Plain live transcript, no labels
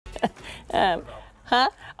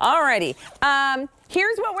Alrighty.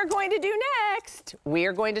 Here's what we're going to do next. We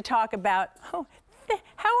are going to talk about, how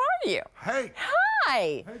are you? Hey.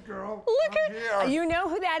 Hi. Hey, girl. Look I'm at, here. you know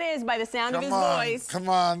who that is by the sound of his voice. Come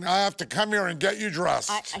on, I have to come here and get you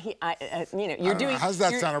dressed. You know, you're doing. How's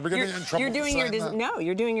that sound? Are we going to get in trouble? You're doing for your saying that? no.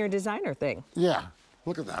 You're doing your designer thing. Yeah.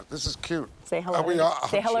 Look at that. This is cute. Say hello.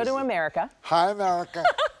 Say hello to America. Hi, America.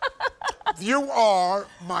 You are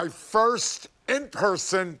my first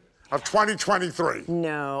in-person of 2023.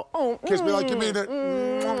 No. Oh. Kiss me like you mean it.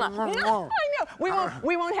 No, I know.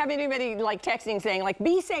 We won't have anybody like texting saying like,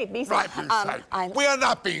 be safe, be safe. Right, be safe. We are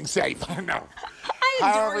not being safe. No.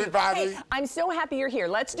 Hi, everybody. Hey, I'm so happy you're here.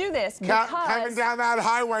 Let's do this because... Coming down that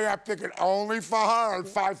highway, I'm thinking only for her at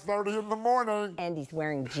 5:30 in the morning. And he's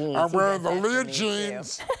wearing jeans. I'm wearing the Leah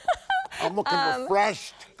jeans. I'm looking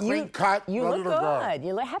refreshed, clean cut, you ready look to go. good.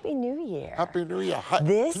 You look Happy New Year. Happy New Year.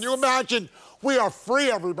 This... Can you imagine? We are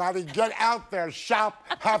free, everybody. Get out there, shop,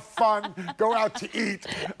 have fun, go out to eat.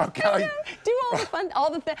 Okay. Do all the fun,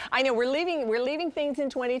 all the things. I know we're leaving things in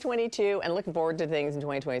 2022 and looking forward to things in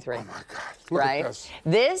 2023. Oh my God! Look at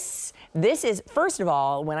this. This is, first of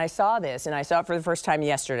all, when I saw this, and I saw it for the first time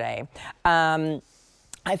yesterday.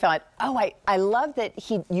 I thought, oh, I love that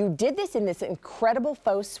you did this in this incredible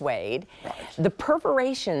faux suede. Right. The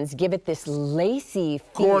perforations give it this lacy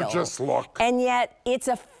feel. Gorgeous look. And yet it's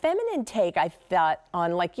a feminine take, I thought,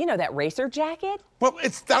 on like, you know, that racer jacket. Well,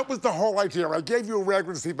 that was the whole idea. I gave you a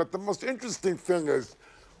Raglan sleeve, but the most interesting thing is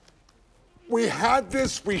we had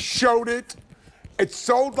this, we showed it. It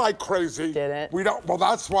sold like crazy. Did it? We don't, well,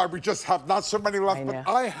 that's why we just have not so many left. But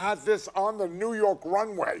I had this on the New York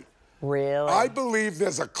runway. Really? I believe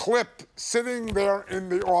there's a clip sitting there in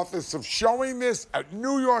the office of showing this at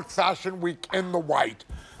New York Fashion Week in the white.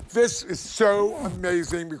 This is so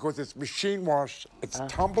amazing because it's machine washed, it's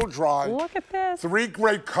tumble dry. Look at this. 3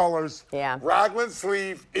 great colors. Yeah. Raglan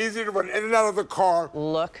sleeve, easy to run in and out of the car.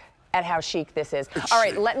 Look at how chic this is. It's all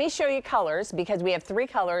right, chic. let me show you colors because we have 3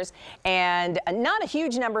 colors and not a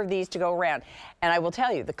huge number of these to go around. And I will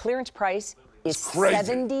tell you, the clearance price is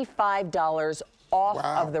 $75 off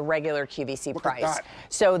of the regular QVC price.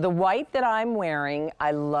 So the white that I'm wearing,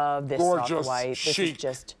 I love this soft white. This is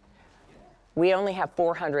just, we only have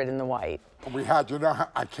 400 in the white. We had, you know,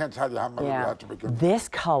 I can't tell you how many we had to begin with. This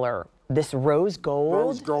color, this rose gold.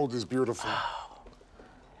 Rose gold is beautiful.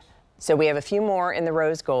 So we have a few more in the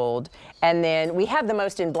rose gold. And then we have the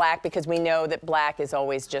most in black because we know that black is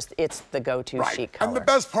always just, it's the go-to chic color. And the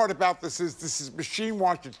best part about this is machine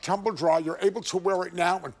washed, it's tumble dry. You're able to wear it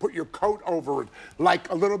now and put your coat over it, like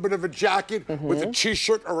a little bit of a jacket with a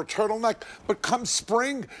t-shirt or a turtleneck. But come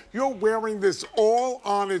spring, you're wearing this all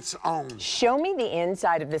on its own. Show me the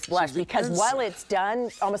inside of this blush because while it's done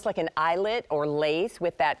almost like an eyelet or lace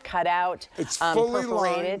with that cutout, it's fully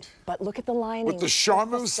perforated, lined. But look at the lining. With the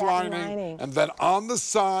charmeuse lining. And then on the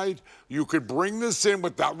side, you could bring this in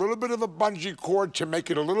with that little bit of a bungee cord to make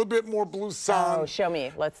it a little bit more blouson. Oh, show me.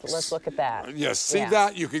 Let's look at that. Yes, see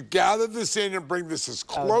that? You could gather this in and bring this as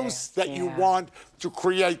close that you want to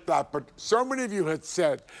create that. But so many of you had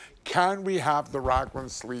said, can we have the Raglan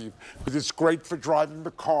sleeve? Because it's great for driving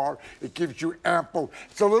the car. It gives you ample.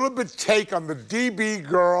 It's a little bit take on the DB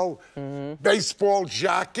girl baseball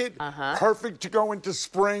jacket. Perfect to go into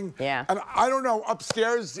spring. Yeah. And I don't know,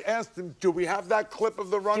 upstairs, ask them, do we have that clip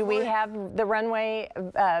of the runway? Do we have the runway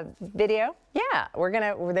video? Yeah,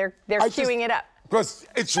 they're queuing it up. Because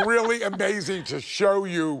it's really amazing to show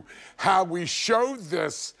you how we showed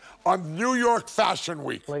this on New York Fashion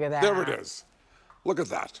Week. Look at that. There it is. Look at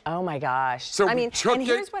that. Oh my gosh. So I mean, and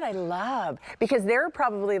here's what I love, because there are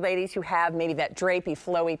probably ladies who have maybe that drapey,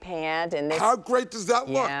 flowy pant and this. How great does that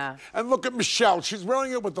look? Yeah. And look at Michelle. She's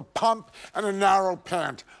wearing it with a pump and a narrow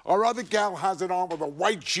pant. Our other gal has it on with a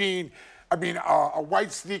white jean. I mean, a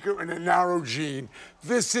white sneaker and a narrow jean.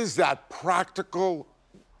 This is that practical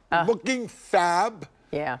looking fab.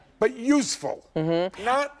 Yeah. But useful.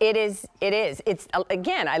 Not. It is. It's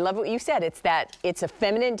again. I love what you said. It's a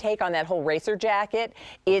feminine take on that whole racer jacket.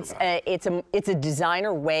 It's a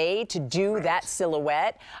designer way to do that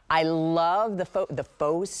silhouette. I love the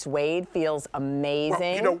faux suede. Feels amazing.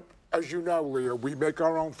 Well, you know, as you know, Leah, we make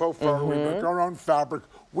our own faux fur. We make our own fabric.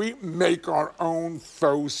 We make our own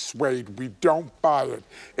faux suede. We don't buy it.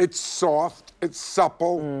 It's soft, it's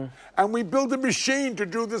supple, and we build a machine to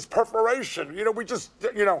do this perforation. You know, we just,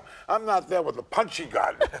 you know, I'm not there with a punchy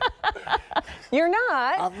gun. You're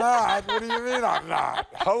not. I'm not. What do you mean I'm not?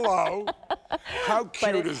 Hello. How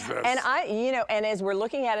cute is this? And and as we're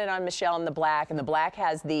looking at it on Michelle in the black, and the black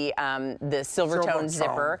has the silver tone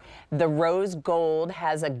zipper. The rose gold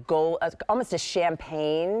has a gold, almost a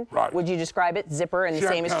champagne. Right. Would you describe it? Zipper, and the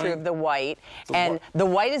same is true of the white. The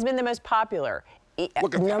white has been the most popular.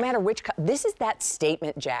 No matter which, this is that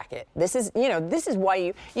statement jacket. This is, this is why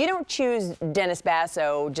you don't choose Dennis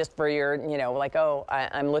Basso just for your, like, oh,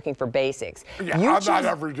 I'm looking for basics. Yeah, I'm not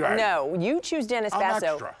every day. No, you choose Dennis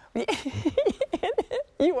Basso. Extra.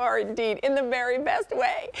 You are indeed, in the very best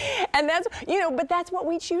way. And that's, but that's what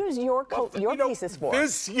we choose your pieces for.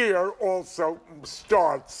 This year also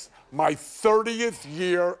starts my 30th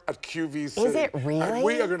year at QVC. Is it really? And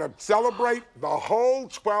we are going to celebrate the whole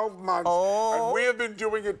 12 months. Oh. And we have been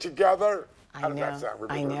doing it together. I know.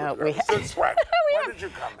 Since when? When did you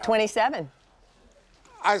come out? 27.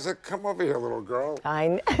 I said, come over here, little girl. I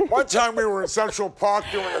know. One time we were in Central Park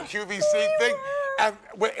doing a QVC thing, and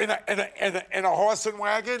we're in a horse and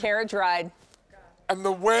wagon. Carriage ride. And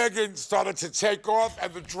the wagon started to take off,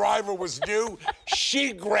 and the driver was new.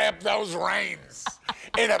 She grabbed those reins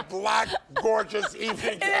in a black, gorgeous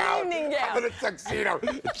evening gown. In a tuxedo.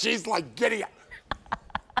 She's like, giddy up.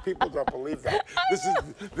 People don't believe that.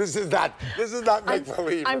 This is not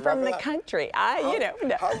make-believe. I'm from the country. How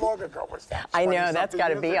long ago was that? I know, that's got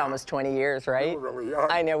to be almost 20 years, right? You were really young.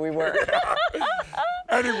 I know, we were.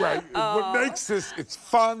 Anyway, what makes this, it's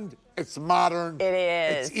fun, it's modern. It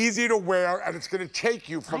is. It's easy to wear, and it's going to take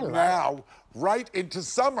you from now right into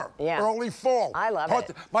summer, early fall. I love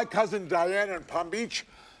it. My cousin Diana in Palm Beach,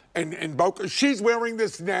 in Boca, she's wearing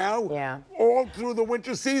this now all through the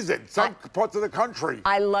winter season, some parts of the country.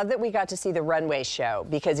 I love that we got to see the runway show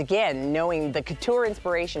because, again, knowing the couture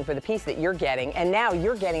inspiration for the piece that you're getting, and now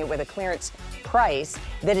you're getting it with a clearance price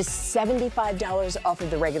that is $75 off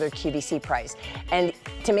of the regular QVC price. And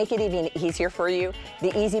to make it even easier for you,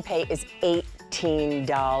 the easy pay is $18.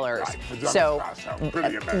 So,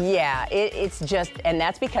 yeah, it's just, and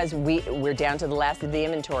that's because we're down to the last of the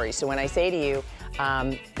inventory. So when I say to you,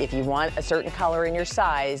 if you want a certain color in your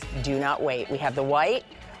size, do not wait. We have the white,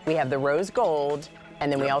 we have the rose gold, and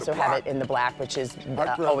then we also have it in the black, which is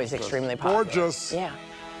always extremely popular. Gorgeous. Yeah.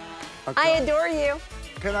 Okay. I adore you.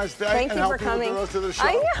 Can I stay Thank and you help for you coming. with the rest of the show?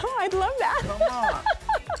 I know, I'd love that. Come on.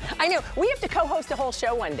 I know. We have to co-host a whole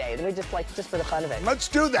show one day. We just for the fun of it. Let's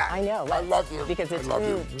do that. I know. I love you. Because it's,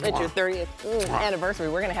 it's your 30th anniversary.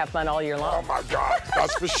 We're going to have fun all year long. Oh, my God.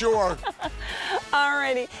 That's for sure. All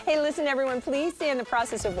righty. Hey, listen, everyone, please stay in the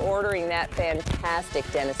process of ordering that fantastic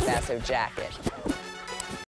Dennis Basso jacket.